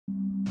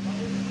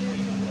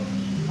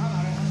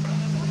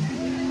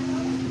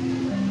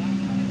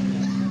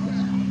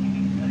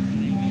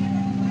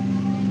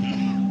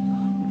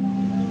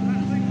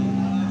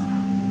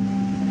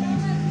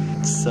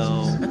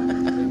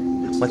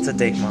What's the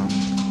date, Mom?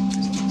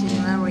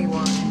 January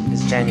 1.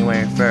 It's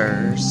January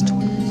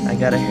 1st. I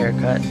got a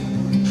haircut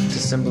to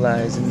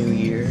symbolize a new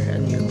year, a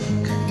new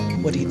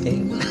look. What do you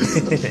think?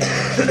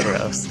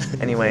 Gross.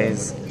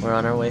 Anyways, we're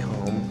on our way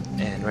home,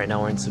 and right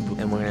now we're in Cebu,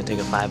 and we're gonna take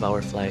a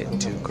 5-hour flight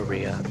to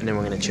Korea, and then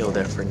we're gonna chill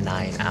there for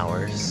 9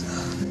 hours.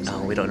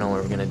 We don't know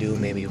what we're gonna do.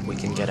 Maybe if we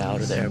can get out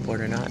of the airport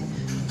or not.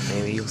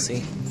 Maybe you'll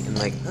see. And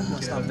like,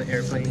 stop the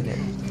airplane.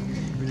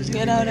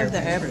 Get out of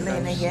the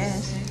airplane, I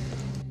guess.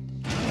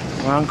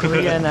 We're on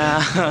Korea now.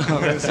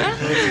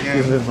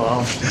 We've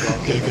evolved.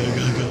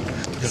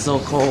 It's so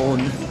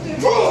cold.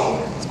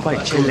 It's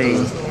quite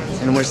chilly,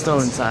 and we're still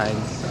inside.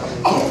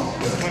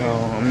 So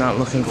I'm not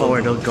looking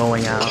forward to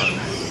going out.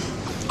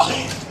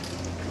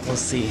 We'll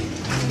see.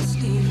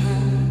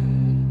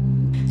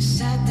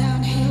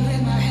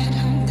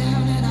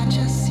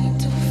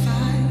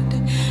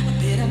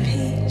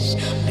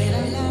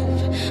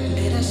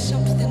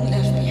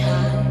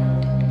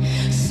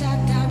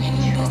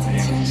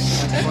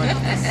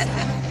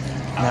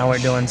 Now we're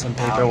doing some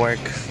paperwork.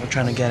 We're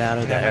trying to get out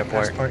of the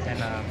airport.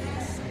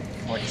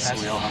 So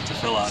we all have to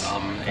fill out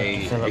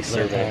a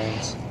survey,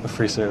 a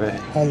free survey.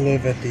 I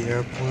live at the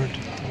airport.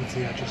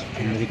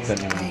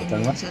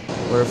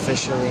 We're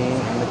officially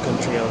in the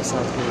country of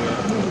South Korea.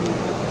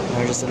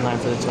 We're just in line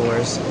for the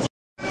tours.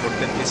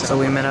 So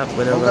we met up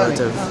with a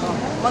relative.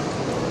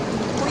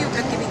 Who you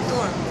got giving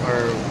tour?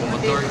 Or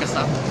motor ka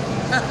sa?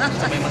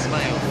 Sa may mas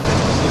mayo.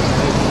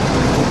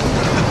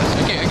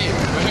 Okay, right here.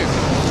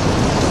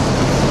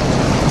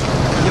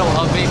 Yo,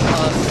 vape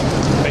us.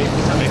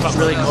 It's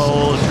really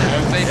cold.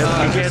 If you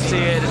can't see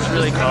it, it's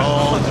really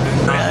cold.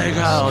 Really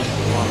cold.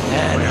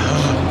 And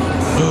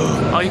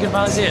oh, you can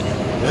finally see it.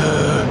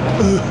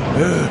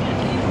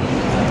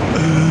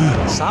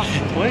 Stop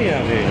playing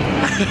at me.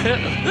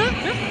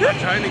 I'm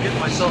trying to get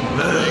myself in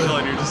the angle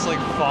and you're just like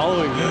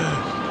following me.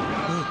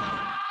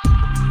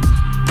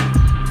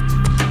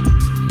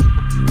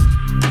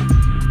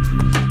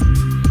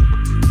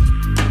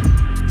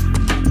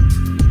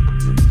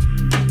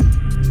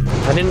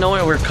 I didn't know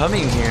we were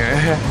coming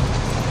here.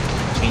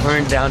 We're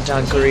in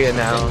downtown Korea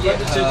now.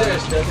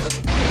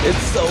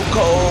 It's so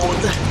cold.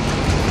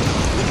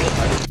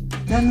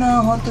 Don't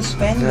know how to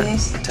spend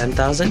this.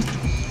 10,000?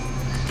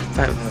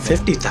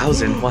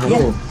 50,000? Wow. Yeah. I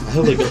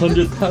have like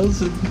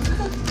 100,000.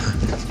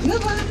 You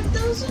have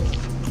 100,000?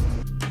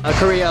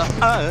 Korea.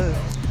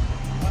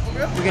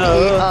 We're gonna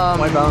eat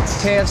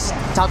KF's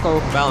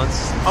taco.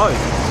 Balance.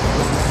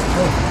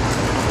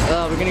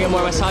 We're gonna get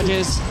more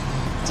massages.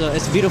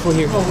 It's beautiful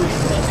here.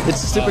 It's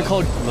super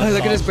cold. Oh,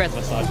 look at his breath.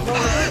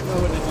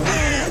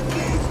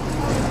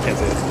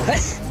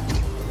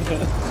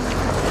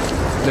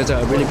 There's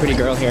a really pretty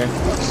girl here.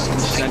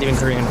 She's not even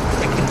Korean.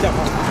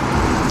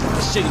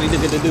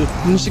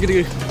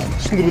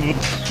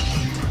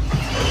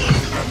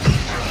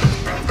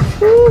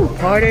 Woo,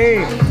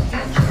 party!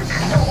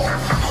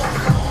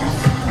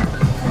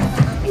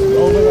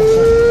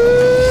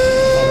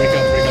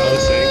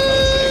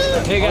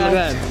 Hey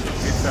guys.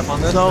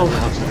 So,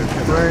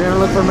 we're gonna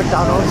look for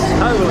McDonald's.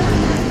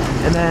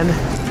 And then,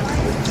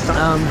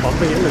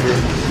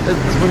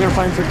 we're gonna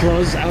find for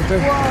clothes after,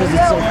 because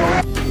it's so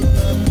cold.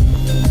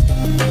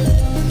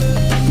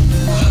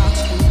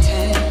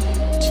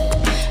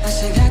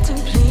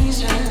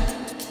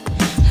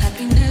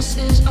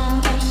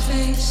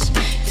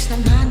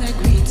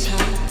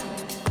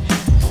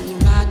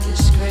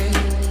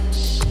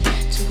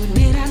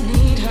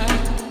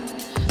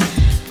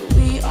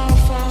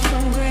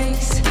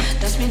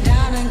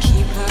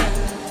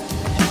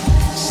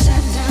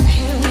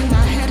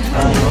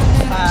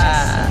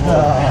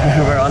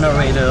 We're on our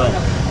way to the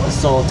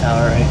Seoul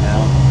Tower right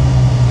now.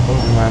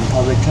 We're on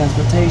public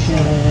transportation.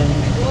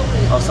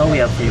 Also, we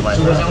have free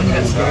Wi-Fi.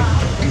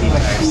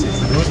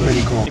 It's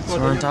pretty cool. So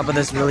we're on top of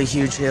this really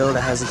huge hill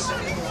that has this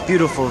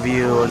beautiful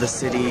view of the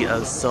city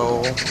of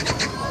Seoul.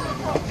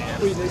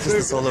 This is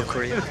the Seoul of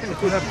Korea.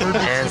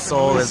 And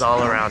Seoul is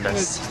all around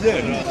us.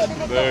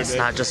 It's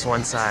not just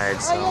one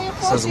side, so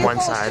this is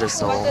one side of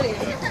Seoul.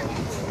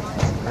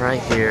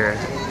 Right here.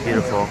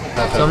 Beautiful.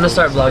 So I'm gonna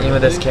start vlogging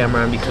with this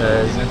camera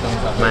because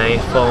my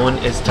phone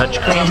is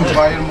touchscreen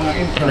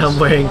and I'm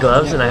wearing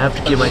gloves and I have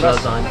to keep my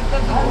gloves on.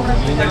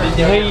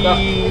 Hey.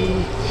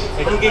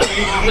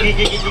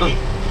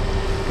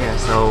 Yeah,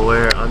 so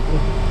we're on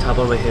top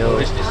of a hill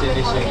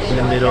in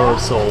the middle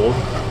of Seoul.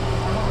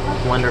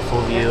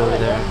 Wonderful view over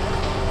there.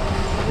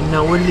 And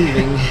now we're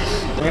leaving.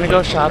 We're gonna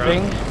go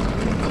shopping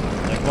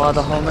while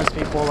the homeless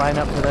people line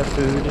up for their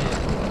food.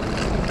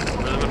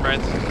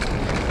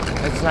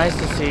 It's nice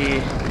to see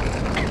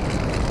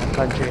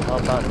country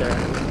help out there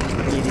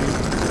eating.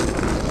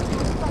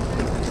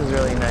 This is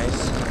really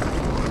nice.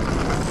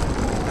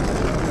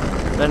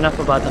 But enough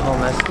about the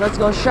homeless. Let's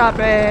go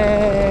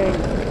shopping!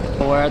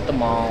 We're at the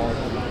mall.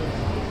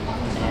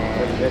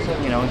 And,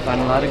 you know, we found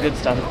a lot of good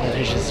stuff, but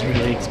it's just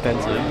really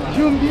expensive.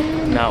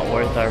 Not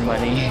worth our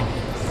money. I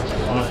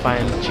want to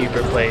find a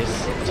cheaper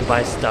place to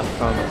buy stuff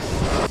from.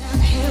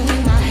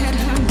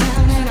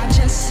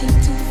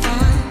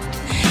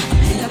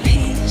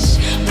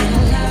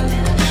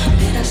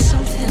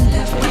 Something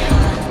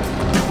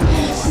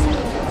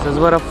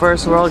what a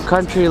first world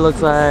country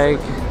looks like.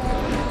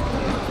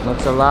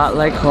 Looks a lot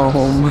like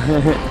home.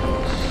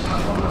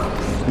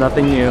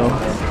 Nothing new.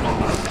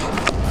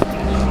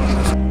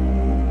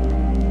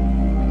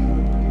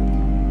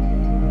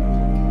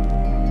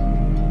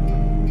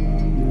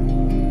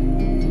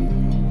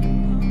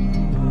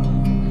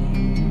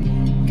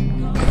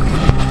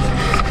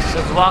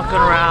 Just walking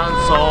around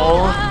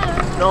Seoul.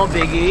 No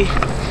biggie.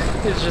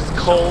 It's just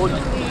cold.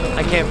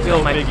 I can't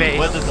feel my face.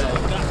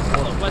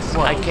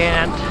 I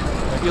can't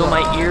feel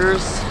my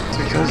ears.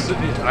 Because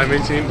I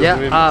maintain.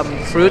 Yeah,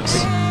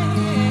 fruits.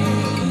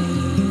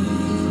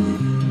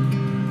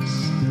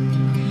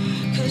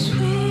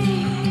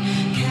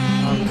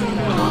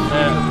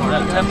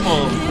 That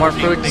temple. More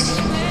fruits.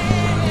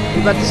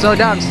 You about to slow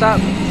down, stop.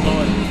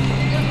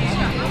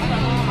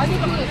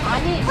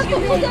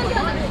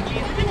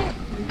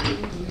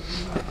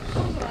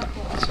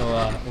 So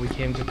we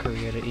came to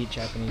Korea to eat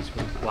Japanese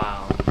food.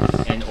 Wow.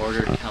 And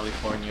ordered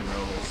California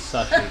rolls.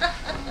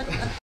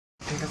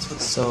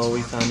 So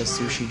we found a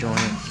sushi joint.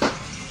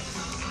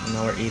 And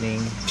now we're eating.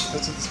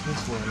 That's what this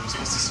place for. You're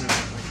supposed to serve it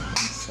like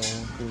In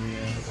Seoul,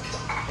 Korea.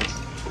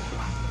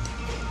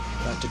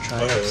 About to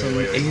try some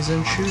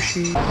Asian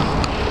sushi.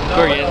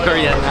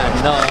 Korean.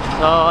 No.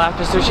 So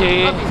after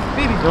sushi,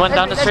 we went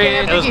down the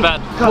street. It was bad.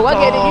 Ow, ow,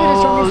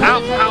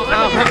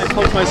 ow. I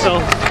poked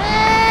myself.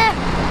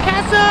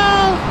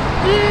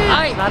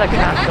 It's not a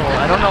castle.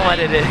 I don't know what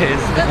it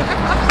is.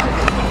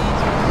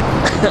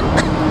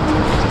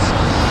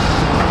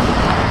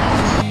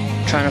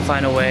 Trying to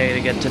find a way to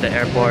get to the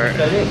airport.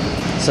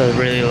 It's a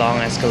really long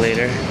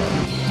escalator.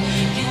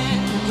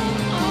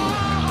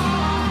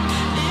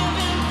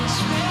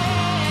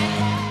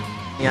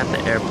 At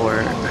the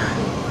airport.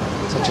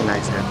 Such a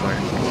nice airport.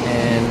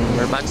 And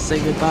we're about to say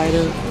goodbye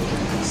to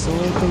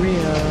Seoul,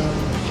 Korea.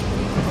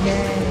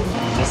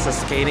 Yay! It's a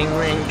skating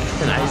rink,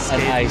 an ice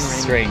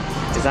rink.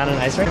 Is that an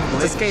ice rink?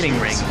 It's a skating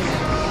rink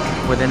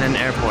within an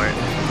airport.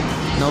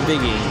 No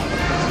biggie.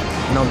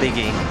 No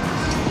biggie.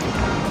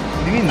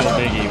 What do you mean no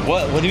biggie?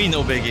 What do you mean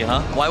no biggie,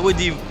 huh? Why would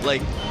you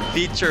like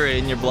feature it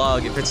in your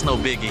blog if it's no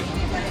biggie?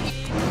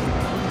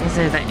 This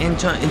is the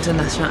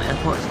international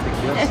airport.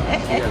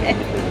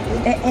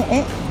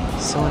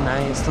 So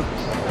nice. Look.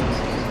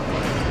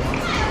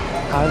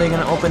 How are they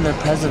gonna open their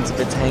presents if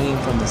it's hanging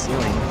from the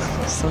ceiling?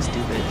 So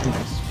stupid.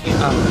 We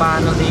are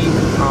finally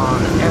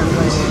on an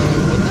airplane.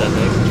 What's that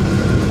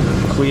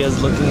like?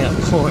 Kuya's looking at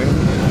porn.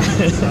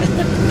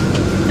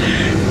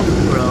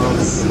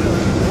 Gross.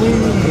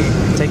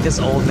 Wait. Take this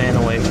old man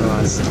away from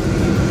us.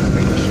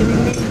 Are you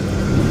kidding me?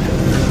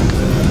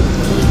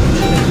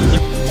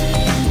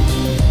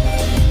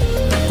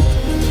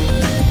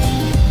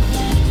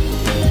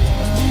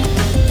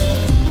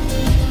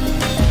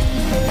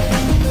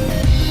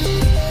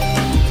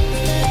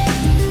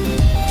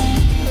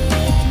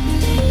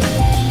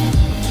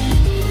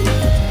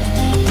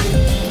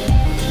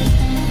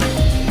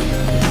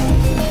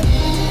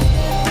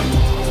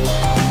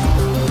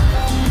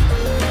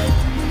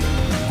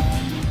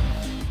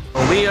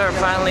 We are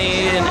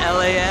finally in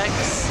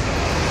LAX.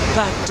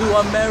 Back to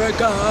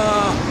America.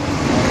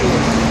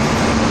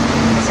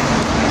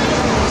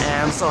 And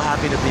I'm so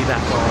happy to be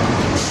back home.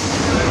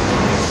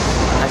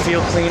 I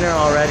feel cleaner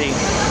already.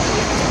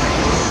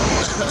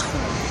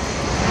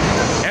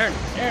 Aaron,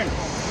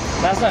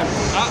 last time.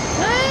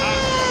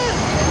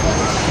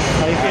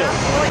 How do you feel?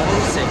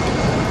 Sick.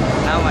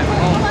 Now I'm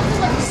home.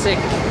 Sick.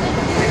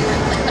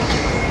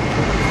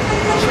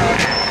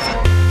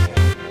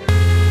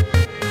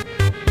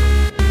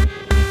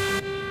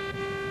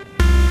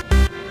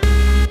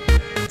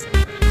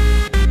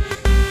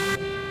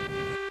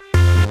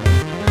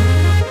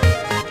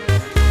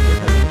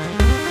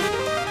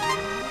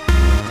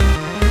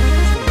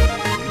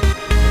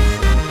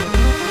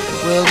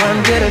 We'll run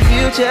to the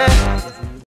future.